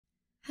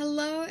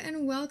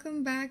and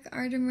welcome back,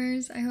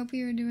 Artemers. I hope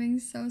you are doing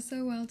so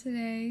well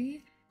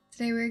today.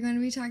 Today we're going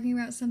to be talking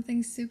about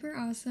something super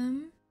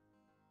awesome.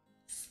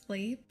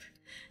 Sleep.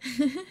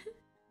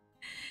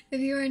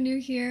 If you are new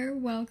here,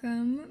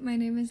 welcome. My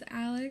name is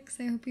Alex.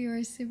 I hope you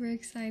are super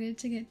excited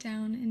to get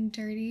down and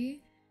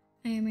dirty.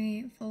 I am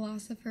a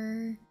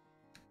philosopher,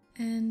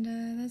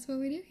 and that's what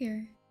we do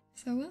here.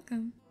 So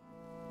welcome.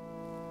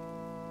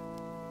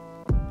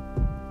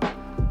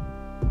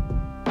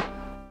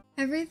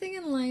 Everything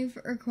in life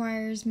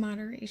requires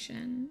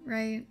moderation,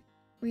 right?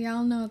 We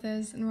all know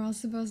this, and we're all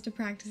supposed to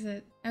practice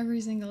it every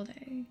single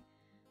day.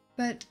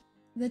 But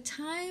the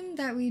time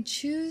that we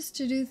choose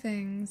to do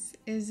things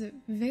is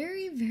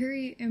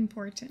very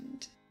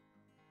important,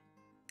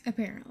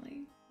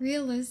 apparently.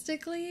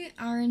 Realistically,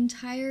 our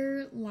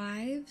entire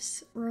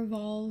lives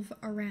revolve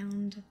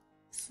around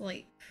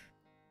sleep.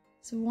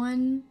 It's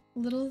one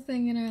little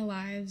thing in our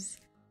lives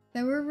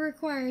that we're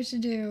required to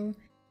do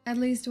at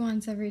least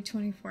once every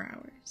 24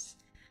 hours.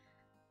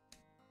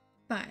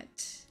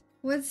 But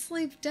what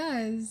sleep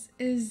does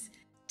is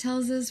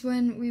tells us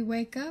when we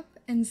wake up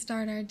and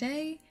start our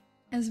day,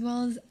 as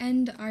well as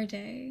end our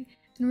day.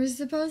 And we're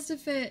supposed to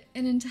fit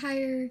an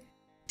entire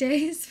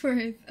day's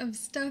worth of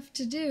stuff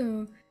to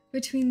do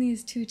between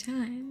these two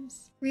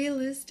times.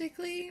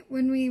 Realistically,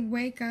 when we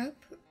wake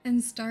up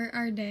and start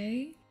our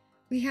day,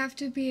 we have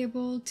to be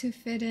able to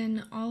fit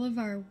in all of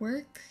our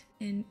work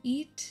and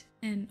eat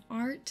and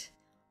art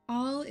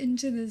all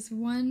into this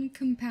one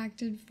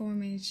compacted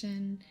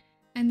formation,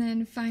 and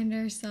then find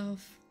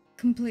ourselves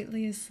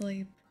completely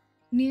asleep,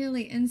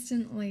 nearly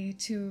instantly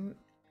to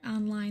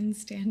online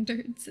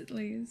standards at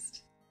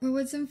least. But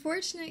what's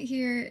unfortunate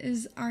here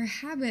is our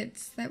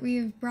habits that we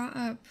have brought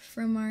up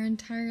from our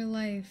entire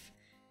life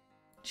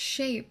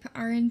shape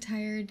our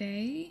entire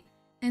day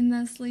and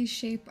thusly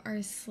shape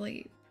our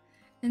sleep.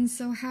 And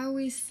so how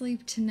we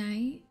sleep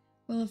tonight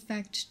will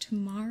affect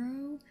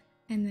tomorrow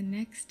and the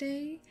next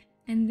day,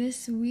 and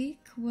this week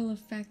will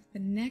affect the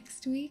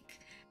next week,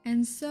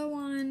 and so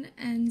on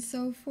and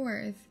so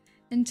forth,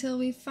 until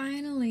we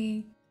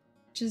finally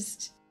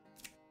just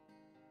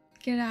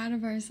get out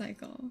of our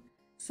cycle.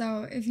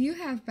 So if you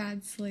have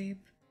bad sleep,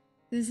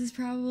 this is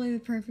probably the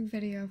perfect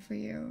video for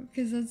you,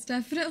 because that's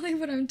definitely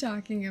what I'm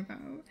talking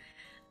about.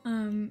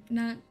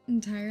 Not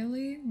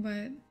entirely,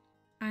 but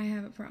I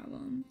have a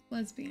problem,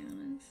 let's be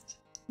honest.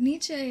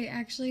 Nietzsche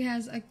actually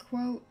has a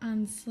quote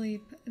on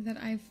sleep that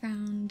I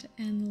found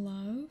and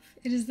love.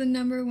 It is the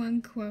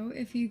 #1 quote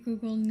if you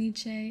Google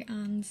Nietzsche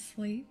on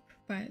sleep,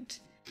 but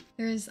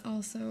there is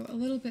also a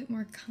little bit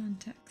more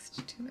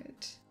context to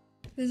it.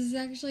 This is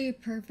actually a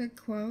perfect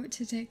quote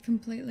to take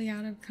completely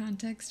out of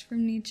context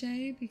from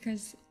Nietzsche,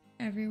 because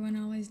everyone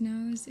always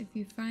knows if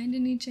you find a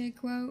Nietzsche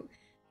quote,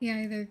 he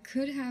either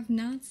could have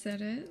not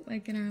said it,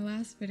 like in our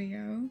last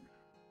video,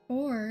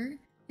 or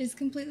is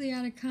completely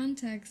out of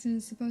context and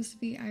is supposed to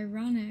be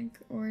ironic,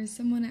 or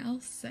someone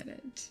else said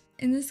it.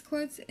 In this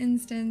quote's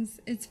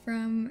instance, it's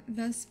from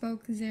Thus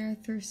Spoke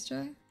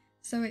Zarathustra,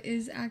 so it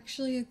is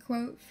actually a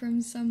quote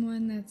from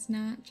someone that's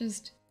not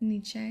just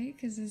Nietzsche,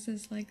 because this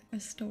is like a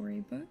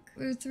storybook.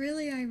 What's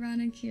really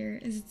ironic here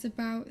is it's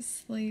about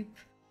sleep,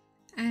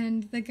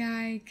 and the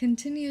guy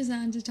continues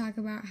on to talk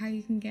about how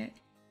you can get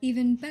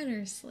even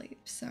better sleep,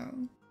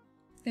 so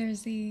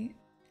there's the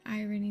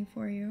irony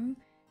for you,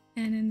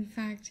 and in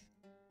fact,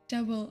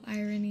 double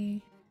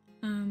irony.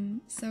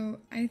 So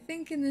I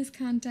think in this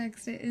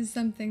context it is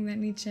something that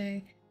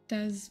Nietzsche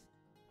does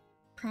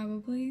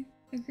probably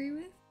agree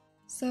with.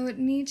 So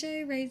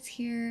Nietzsche writes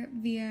here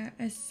via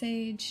a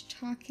sage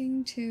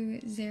talking to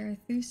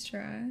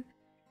Zarathustra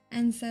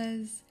and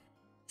says,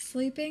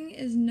 "Sleeping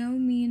is no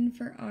mean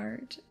for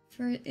art.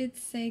 For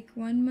its sake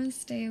one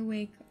must stay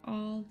awake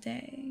all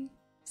day."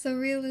 So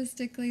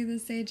realistically, the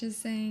sage is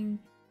saying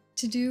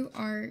to do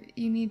art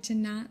you need to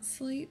not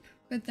sleep,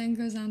 but then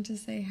goes on to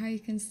say how you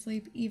can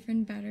sleep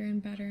even better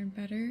and better and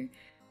better.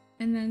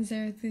 And then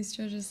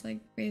Zarathustra just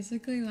like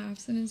basically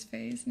laughs in his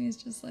face, and he's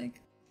just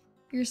like,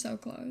 "You're so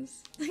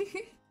close."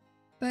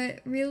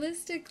 But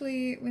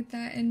realistically, with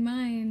that in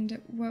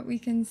mind, what we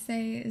can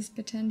say is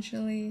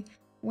potentially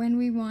when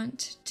we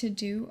want to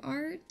do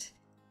art,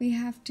 we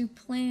have to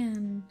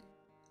plan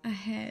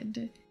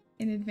ahead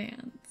in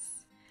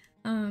advance.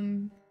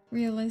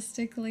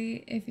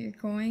 Realistically, if you're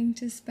going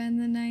to spend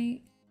the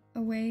night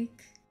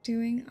awake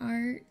doing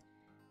art,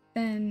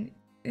 then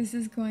this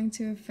is going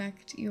to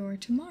affect your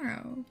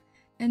tomorrow,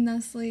 and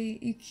thusly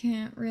you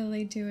can't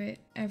really do it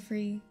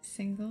every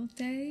single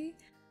day,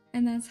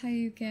 and that's how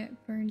you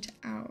get burnt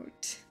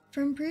out.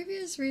 From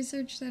previous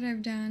research that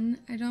I've done,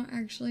 I don't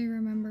actually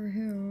remember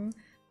who,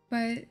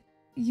 but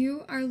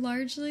you are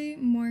largely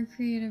more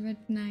creative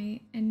at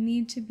night and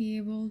need to be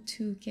able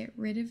to get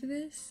rid of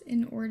this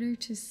in order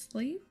to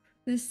sleep.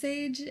 The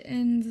sage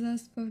in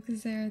Thus Spoke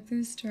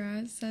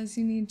Zarathustra says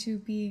you need to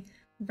be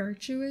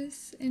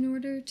virtuous in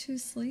order to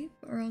sleep,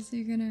 or else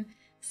you're gonna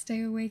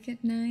stay awake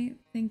at night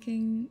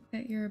thinking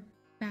that you're a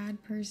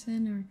bad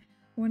person or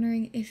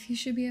wondering if you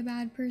should be a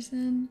bad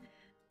person.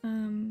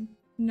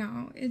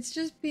 No, it's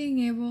just being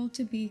able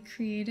to be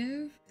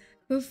creative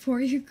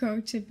before you go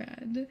to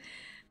bed.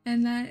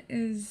 And that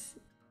is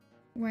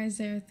why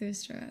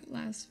Zarathustra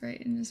laughs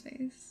right in his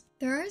face.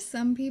 There are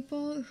some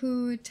people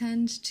who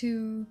tend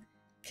to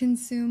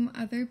consume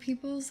other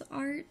people's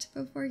art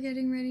before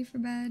getting ready for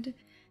bed.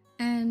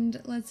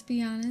 And let's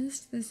be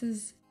honest, this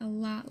is a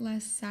lot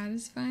less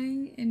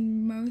satisfying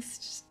in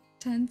most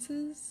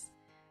tenses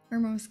or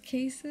most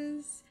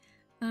cases,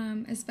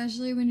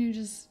 especially when you're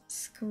just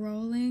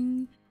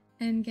scrolling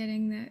and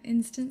getting that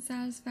instant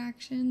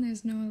satisfaction.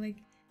 There's no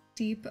like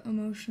deep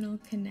emotional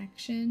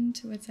connection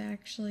to what's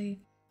actually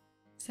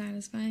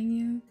satisfying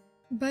you.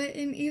 But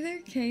in either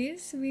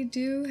case, we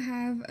do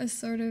have a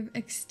sort of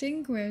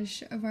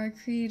extinguish of our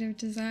creative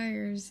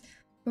desires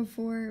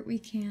before we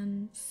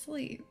can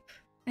sleep.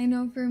 I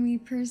know for me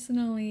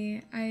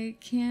personally, I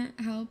can't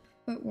help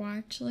but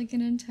watch like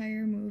an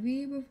entire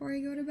movie before I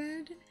go to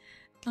bed,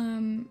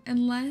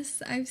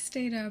 unless I've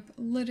stayed up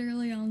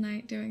literally all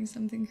night doing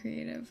something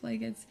creative.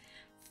 Like it's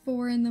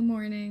 4 in the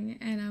morning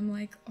and I'm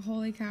like,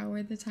 holy cow,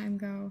 where'd the time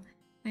go?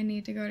 I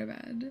need to go to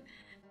bed.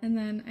 And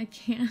then I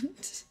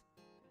can't.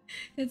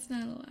 It's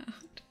not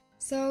allowed.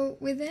 So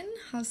within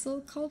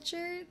hustle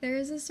culture, there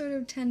is a sort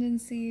of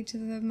tendency to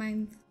the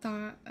mind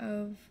thought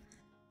of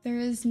there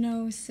is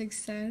no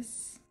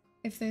success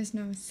if there's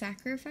no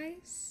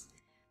sacrifice.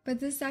 But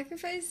the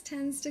sacrifice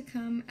tends to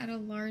come at a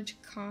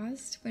large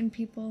cost when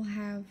people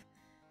have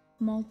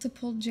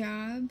multiple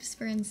jobs.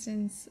 For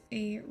instance,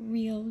 a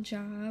real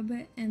job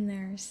and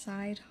their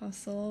side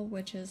hustle,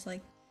 which is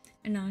like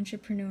an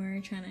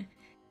entrepreneur trying to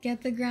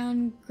get the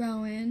ground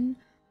going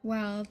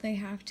while they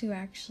have to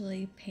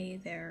actually pay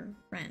their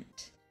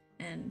rent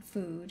and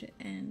food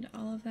and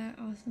all of that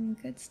awesome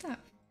good stuff,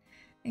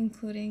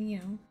 including, you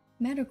know,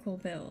 medical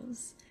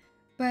bills.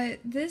 But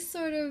this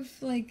sort of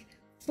like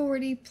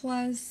 40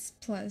 plus,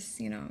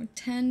 you know,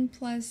 10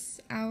 plus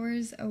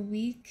hours a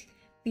week,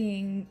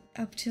 being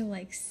up to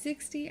like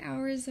 60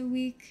 hours a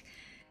week,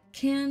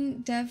 can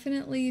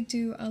definitely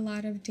do a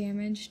lot of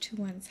damage to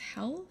one's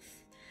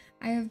health.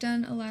 I have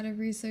done a lot of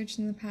research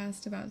in the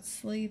past about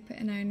sleep,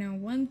 and I know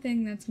one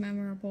thing that's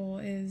memorable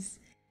is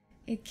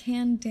it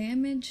can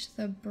damage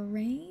the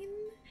brain.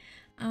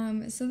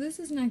 So this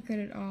is not good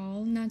at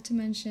all. Not to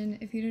mention,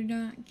 if you do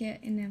not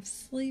get enough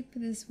sleep,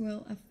 this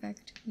will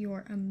affect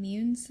your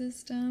immune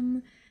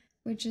system,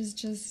 which is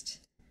just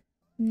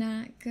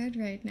not good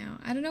right now.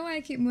 I don't know why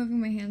I keep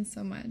moving my hands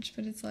so much,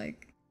 but it's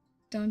like,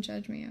 don't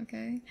judge me,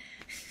 okay?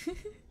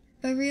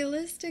 But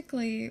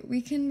realistically,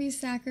 we can be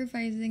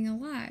sacrificing a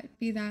lot,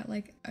 be that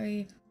like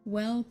a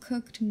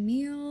well-cooked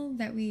meal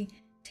that we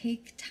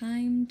take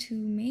time to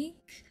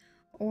make,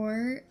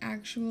 or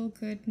actual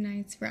good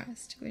night's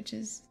rest, which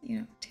is, you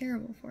know,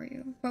 terrible for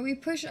you. But we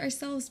push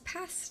ourselves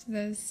past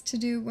this to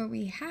do what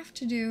we have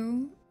to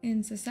do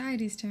in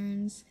society's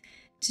terms,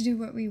 to do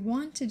what we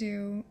want to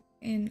do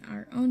in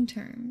our own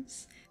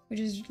terms,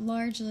 which is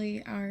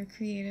largely our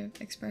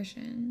creative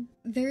expression.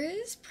 There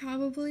is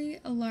probably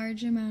a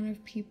large amount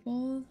of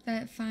people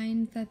that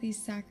find that the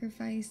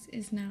sacrifice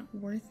is not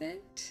worth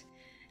it.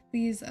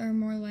 These are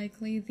more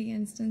likely the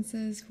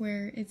instances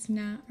where it's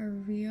not a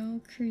real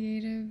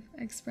creative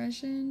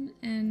expression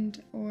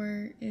and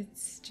or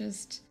it's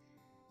just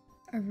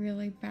a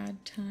really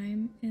bad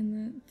time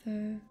in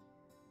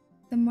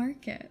the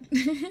market.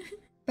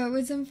 But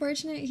what's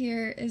unfortunate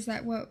here is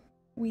that what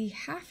we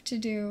have to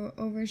do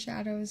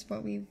overshadows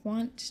what we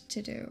want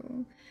to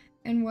do.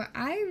 And what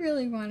I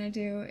really want to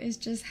do is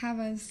just have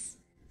us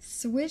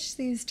switch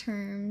these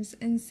terms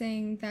and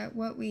saying that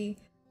what we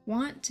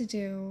want to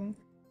do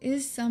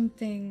is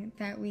something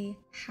that we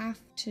have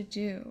to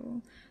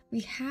do. We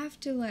have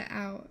to let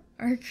out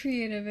our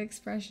creative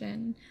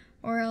expression,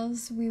 or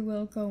else we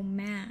will go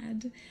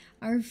mad.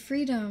 Our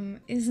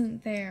freedom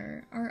isn't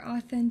there. Our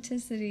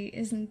authenticity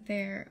isn't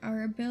there.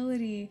 Our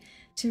ability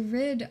to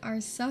rid our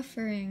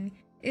suffering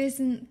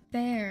isn't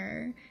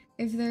there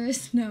if there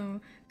is no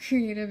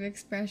creative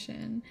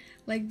expression.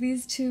 Like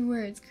these two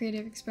words,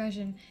 creative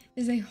expression,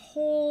 is a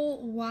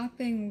whole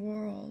whopping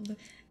world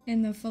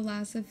in the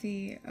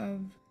philosophy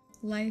of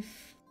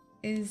life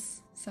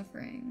is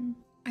suffering.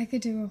 I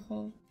could do a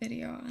whole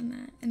video on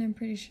that, and I'm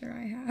pretty sure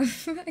I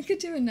have. I could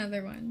do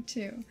another one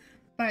too.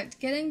 But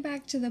getting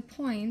back to the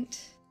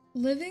point,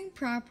 living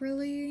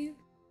properly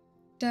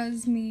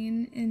does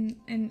mean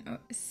in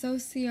a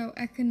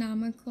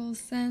socio-economical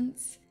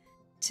sense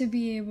to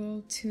be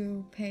able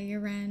to pay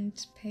your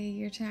rent, pay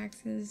your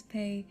taxes,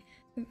 pay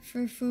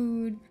for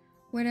food,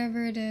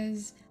 whatever it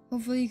is.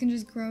 Hopefully you can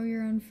just grow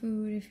your own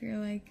food if you're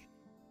like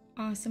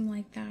awesome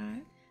like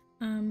that.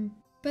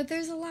 But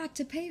there's a lot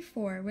to pay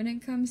for when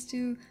it comes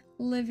to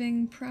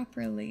living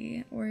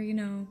properly, or, you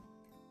know,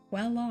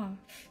 well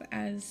off,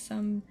 as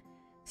some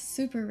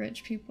super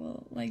rich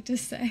people like to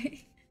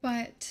say.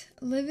 But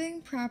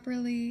living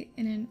properly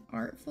in an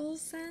artful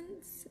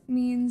sense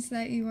means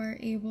that you are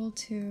able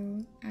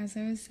to, as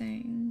I was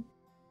saying,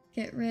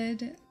 get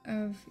rid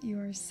of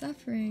your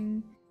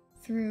suffering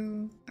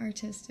through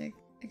artistic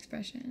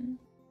expression.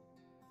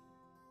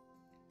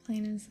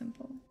 Plain and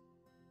simple.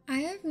 I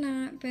have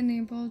not been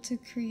able to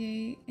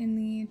create in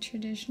the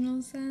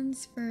traditional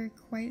sense for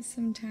quite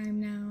some time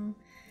now.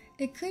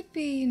 It could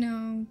be,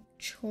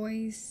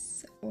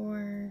 choice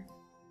or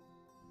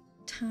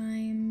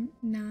time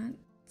not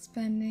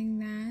spending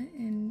that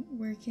and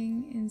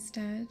working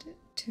instead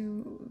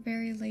to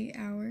very late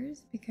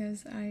hours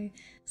because I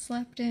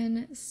slept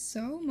in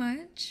so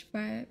much,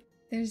 but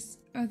there's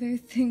other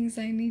things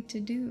I need to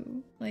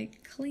do,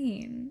 like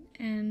clean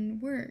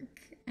and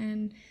work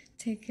and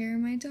take care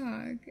of my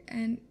dog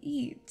and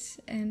eat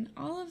and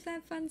all of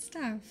that fun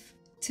stuff.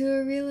 To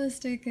a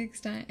realistic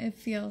extent, it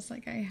feels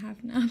like I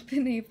have not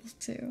been able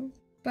to.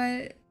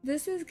 But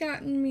this has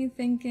gotten me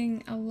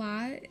thinking a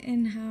lot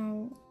in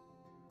how,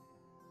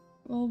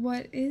 well,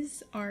 what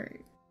is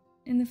art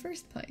in the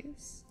first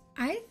place?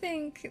 I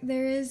think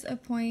there is a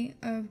point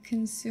of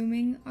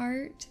consuming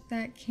art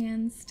that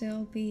can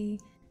still be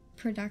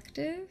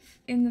productive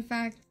in the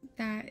fact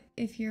that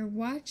if you're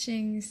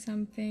watching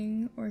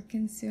something or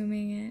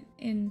consuming it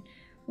in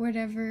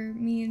whatever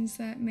means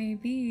that may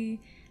be,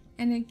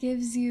 and it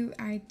gives you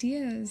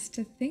ideas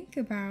to think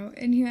about,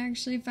 and you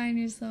actually find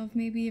yourself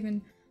maybe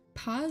even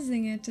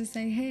pausing it to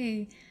say,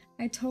 hey,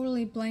 I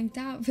totally blanked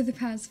out for the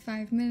past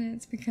 5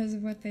 minutes because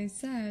of what they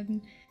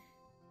said.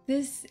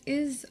 This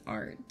is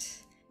art.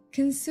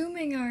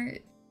 Consuming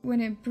art,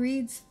 when it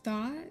breeds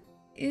thought,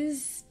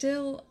 is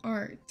still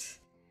art.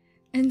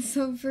 And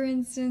so, for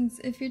instance,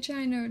 if you're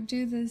trying to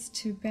do this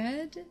to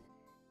bed,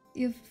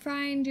 you'll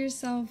find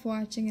yourself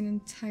watching an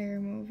entire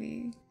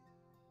movie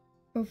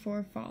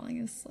before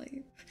falling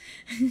asleep.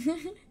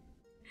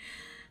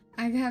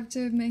 I have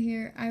to admit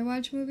here, I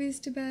watch movies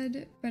to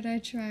bed, but I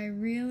try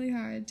really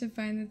hard to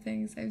find the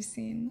things I've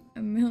seen a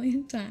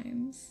million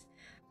times,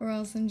 or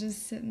else I'm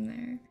just sitting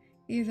there,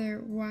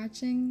 either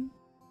watching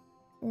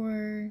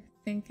or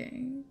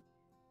thinking.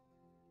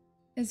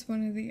 It's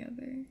one or the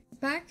other.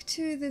 Back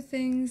to the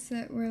things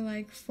that we're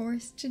like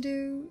forced to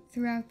do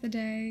throughout the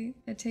day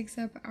that takes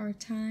up our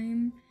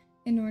time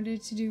in order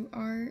to do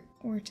art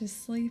or to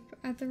sleep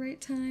at the right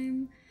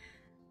time.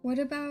 What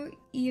about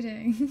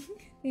eating?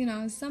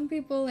 Some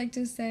people like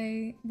to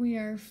say we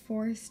are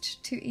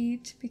forced to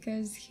eat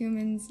because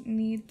humans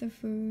need the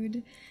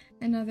food,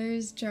 and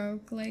others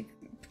joke like,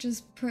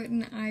 just put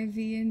an IV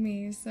in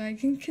me so I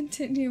can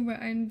continue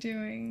what I'm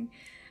doing.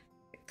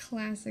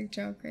 Classic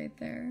joke right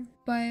there.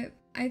 But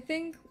I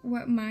think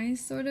what my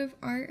sort of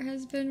art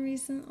has been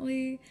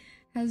recently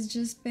has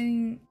just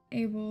been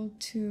able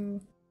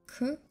to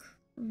cook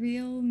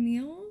real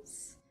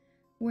meals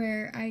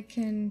where I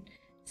can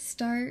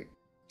start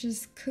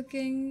just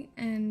cooking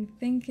and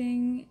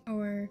thinking,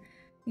 or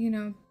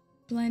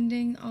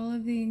blending all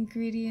of the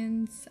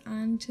ingredients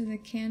onto the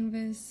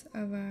canvas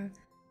of a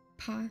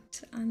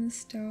pot on the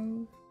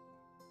stove.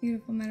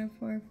 Beautiful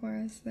metaphor for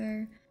us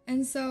there.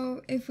 And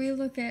so if we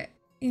look at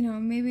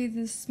maybe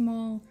the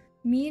small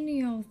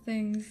menial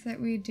things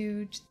that we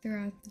do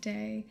throughout the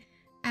day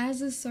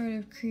as a sort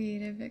of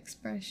creative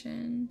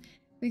expression,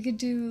 we could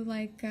do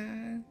like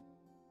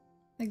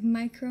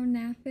micro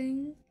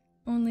napping,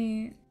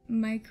 only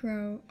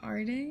micro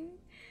arting.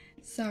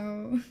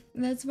 So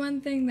that's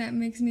one thing that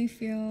makes me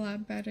feel a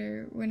lot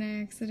better when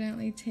I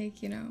accidentally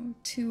take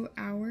 2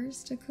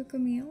 hours to cook a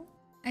meal.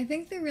 I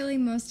think the really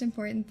most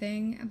important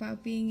thing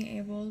about being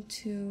able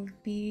to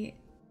be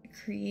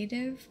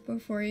creative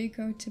before you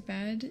go to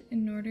bed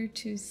in order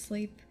to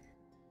sleep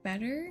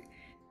better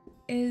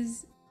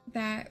is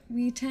that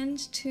we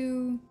tend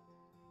to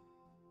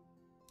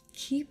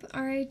keep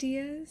our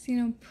ideas,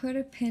 put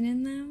a pin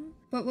in them.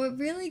 But what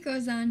really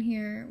goes on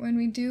here when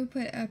we do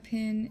put a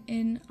pin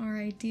in our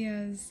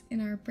ideas in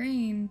our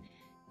brain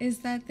is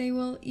that they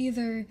will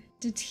either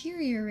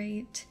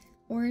deteriorate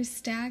or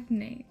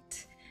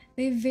stagnate.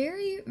 They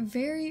very,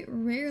 very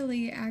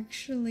rarely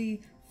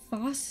actually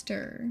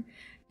foster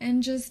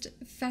and just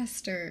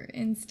fester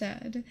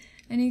instead.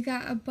 And you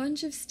got a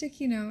bunch of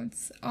sticky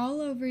notes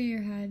all over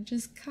your head,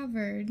 just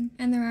covered,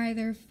 and they're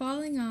either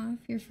falling off,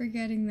 you're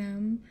forgetting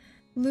them,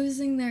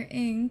 losing their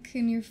ink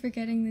and you're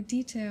forgetting the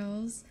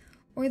details,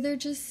 or they're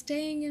just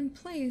staying in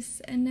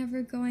place and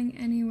never going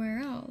anywhere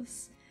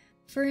else.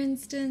 For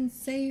instance,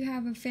 say you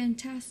have a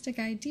fantastic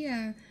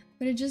idea,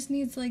 but it just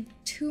needs like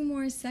 2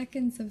 more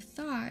seconds of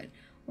thought,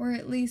 or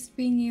at least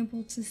being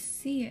able to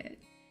see it.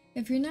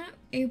 If you're not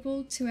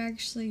able to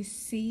actually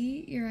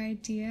see your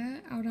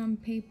idea out on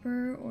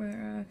paper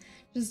or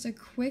just a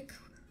quick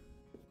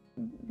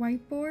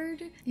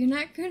whiteboard, you're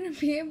not going to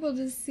be able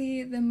to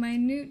see the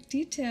minute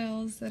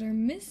details that are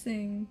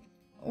missing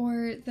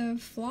or the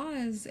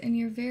flaws in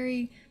your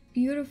very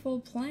beautiful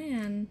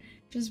plan.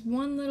 Just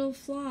one little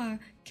flaw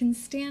can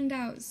stand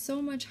out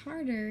so much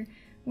harder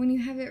when you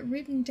have it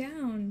written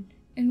down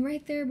and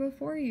right there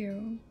before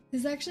you.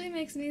 This actually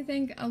makes me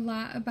think a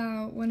lot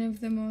about one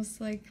of the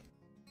most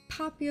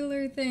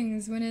popular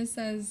things when it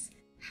says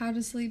how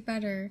to sleep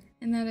better,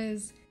 and that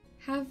is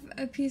have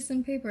a piece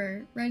of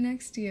paper right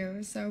next to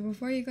you. So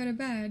before you go to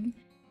bed,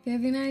 if you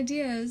have any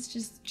ideas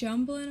just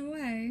jumbling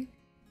away,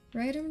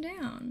 write them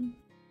down.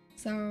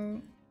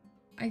 So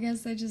I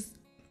guess I just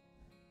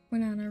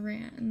went on a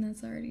rant, and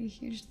that's already a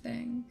huge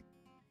thing.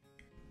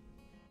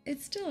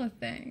 It's still a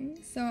thing,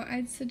 so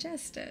I'd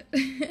suggest it.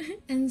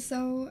 And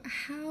so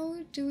how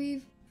do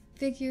we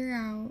figure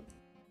out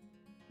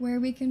where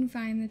we can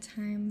find the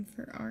time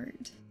for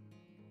art?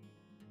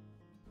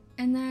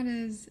 And that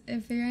is,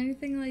 if you're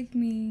anything like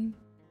me,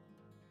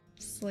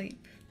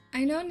 sleep.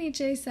 I know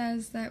Nietzsche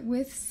says that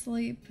with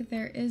sleep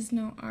there is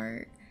no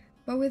art,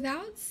 but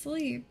without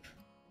sleep,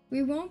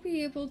 we won't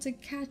be able to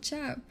catch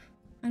up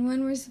on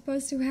when we're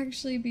supposed to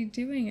actually be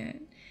doing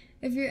it.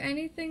 If you're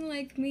anything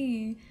like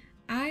me,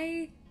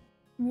 I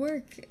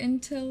work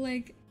until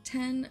like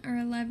 10 or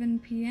 11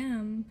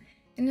 p.m.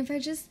 and if I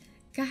just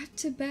got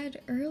to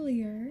bed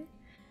earlier,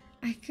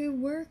 I could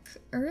work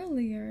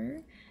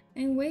earlier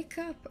and wake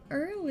up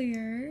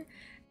earlier,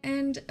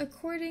 and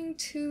according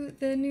to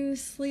the new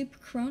sleep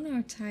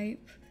chronotype,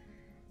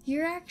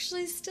 you're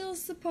actually still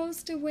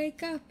supposed to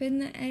wake up in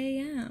the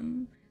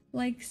AM,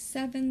 like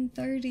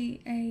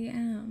 7:30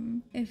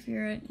 a.m. if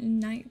you're a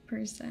night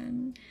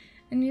person,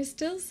 and you're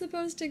still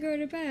supposed to go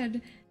to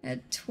bed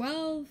at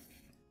 12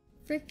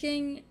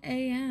 freaking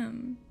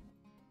a.m.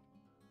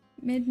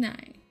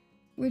 midnight,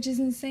 which is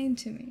insane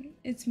to me.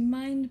 It's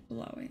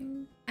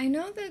mind-blowing. I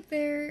know that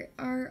there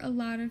are a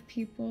lot of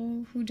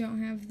people who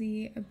don't have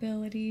the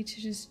ability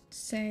to just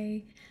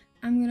say,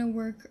 I'm gonna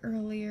work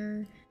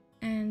earlier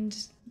and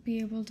be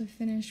able to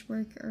finish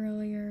work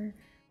earlier,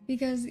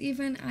 because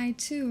even I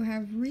too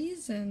have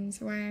reasons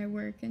why I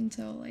work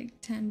until like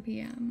 10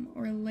 p.m.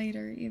 or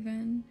later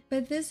even.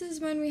 But this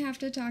is when we have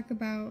to talk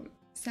about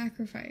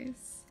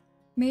sacrifice.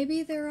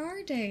 Maybe there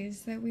are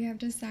days that we have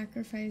to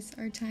sacrifice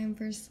our time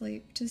for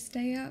sleep to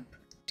stay up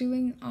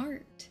doing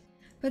art.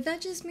 But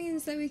that just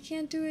means that we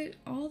can't do it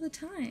all the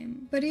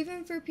time. But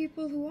even for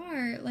people who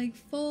are like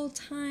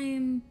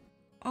full-time,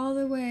 all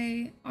the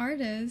way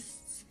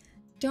artists,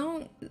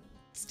 don't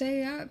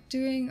stay up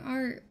doing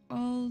art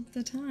all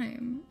the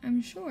time,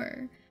 I'm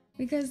sure,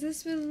 because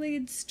this would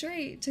lead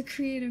straight to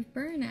creative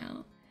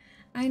burnout.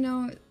 I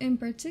know in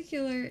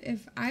particular,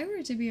 if I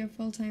were to be a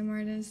full-time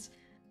artist,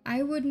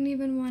 I wouldn't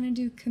even want to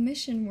do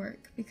commission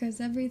work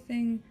because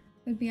everything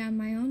would be on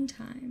my own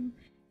time.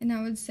 And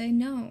I would say,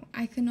 no,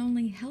 I can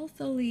only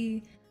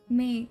healthily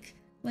make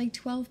like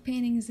 12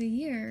 paintings a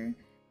year,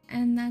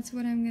 and that's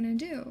what I'm gonna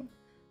do.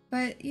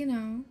 But, you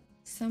know,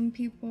 some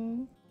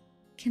people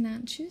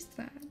cannot choose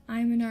that.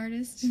 I'm an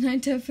artist and I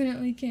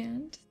definitely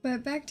can't.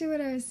 But back to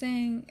what I was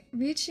saying,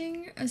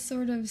 reaching a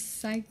sort of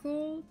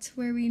cycle to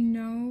where we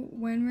know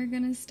when we're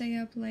gonna stay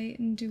up late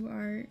and do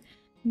art,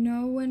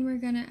 know when we're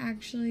gonna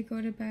actually go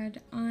to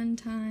bed on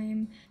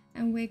time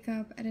and wake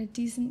up at a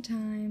decent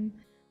time,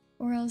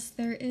 or else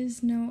there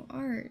is no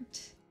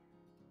art.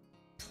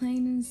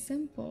 Plain and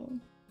simple.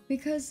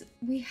 Because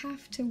we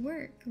have to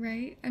work,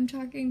 right? I'm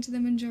talking to the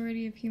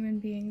majority of human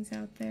beings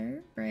out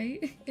there,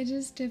 right? It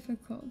is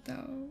difficult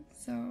though.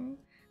 So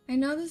I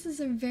know this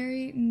is a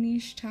very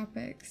niche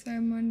topic, so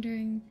I'm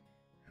wondering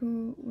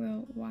who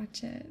will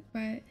watch it.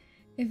 But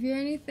if you're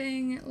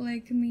anything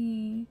like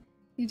me,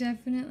 you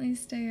definitely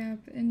stay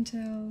up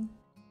until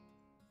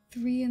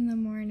 3 in the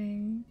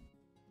morning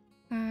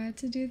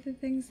to do the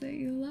things that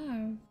you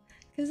love.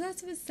 Because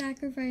that's what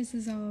sacrifice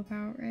is all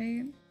about,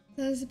 right?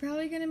 So this is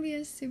probably going to be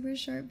a super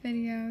short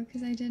video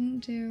because I didn't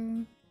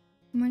do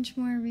much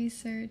more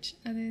research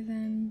other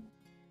than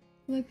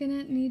looking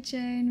at Nietzsche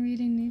and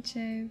reading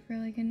Nietzsche for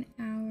like an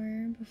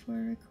hour before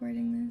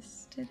recording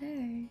this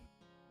today.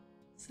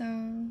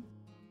 So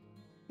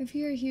if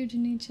you're a huge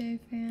Nietzsche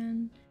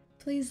fan,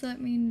 please let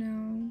me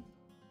know.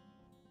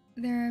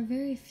 There are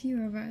very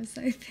few of us,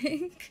 I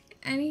think.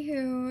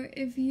 Anywho,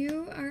 if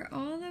you are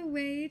all the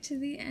way to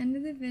the end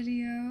of the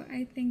video,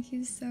 I thank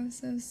you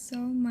so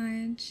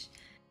much.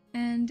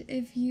 And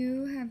if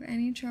you have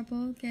any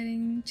trouble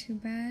getting to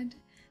bed,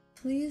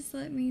 please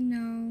let me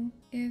know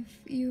if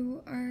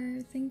you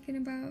are thinking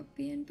about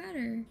being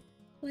better,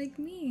 like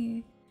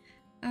me.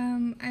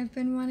 I've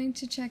been wanting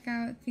to check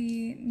out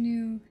the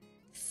new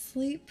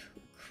sleep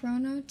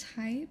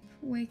chronotype.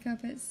 Wake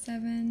up at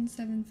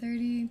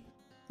 7:30,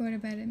 go to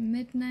bed at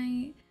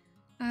midnight.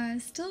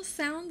 Still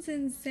sounds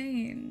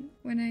insane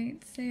when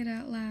I say it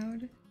out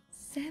loud.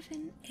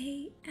 7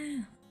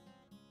 a.m.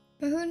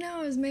 But who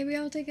knows, maybe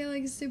I'll take it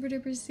like super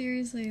duper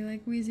seriously,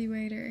 like Wheezy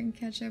Waiter, and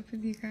catch up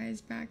with you guys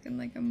back in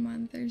like a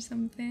month or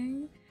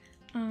something.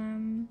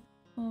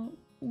 Well,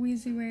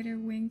 Wheezy Waiter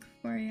wink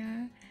for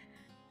ya.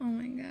 Oh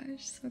my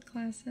gosh, so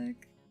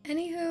classic.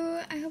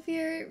 Anywho, I hope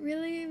you're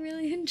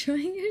really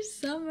enjoying your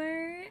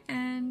summer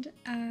and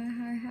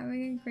are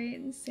having a great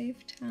and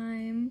safe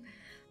time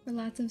with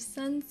lots of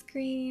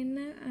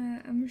sunscreen,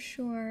 I'm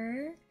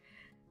sure.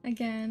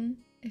 Again,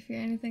 if you're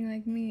anything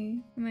like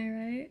me, am I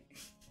right?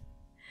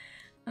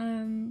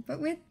 But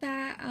with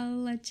that, I'll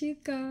let you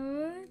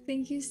go.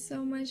 Thank you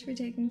so much for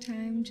taking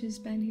time to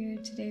spend here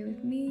today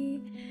with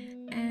me,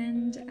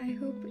 and I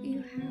hope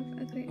you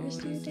have a great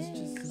rest of your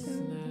day. So,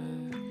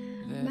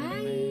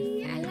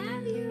 bye! I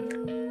love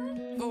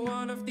you! For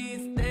one of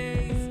these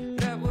days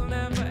that will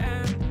never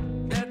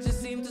end, that you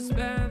seem to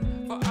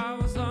spend for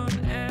hours on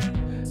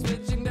end,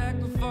 switching back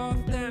and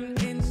forth, then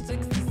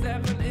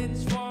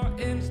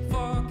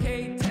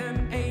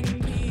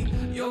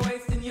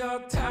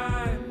York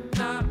Times.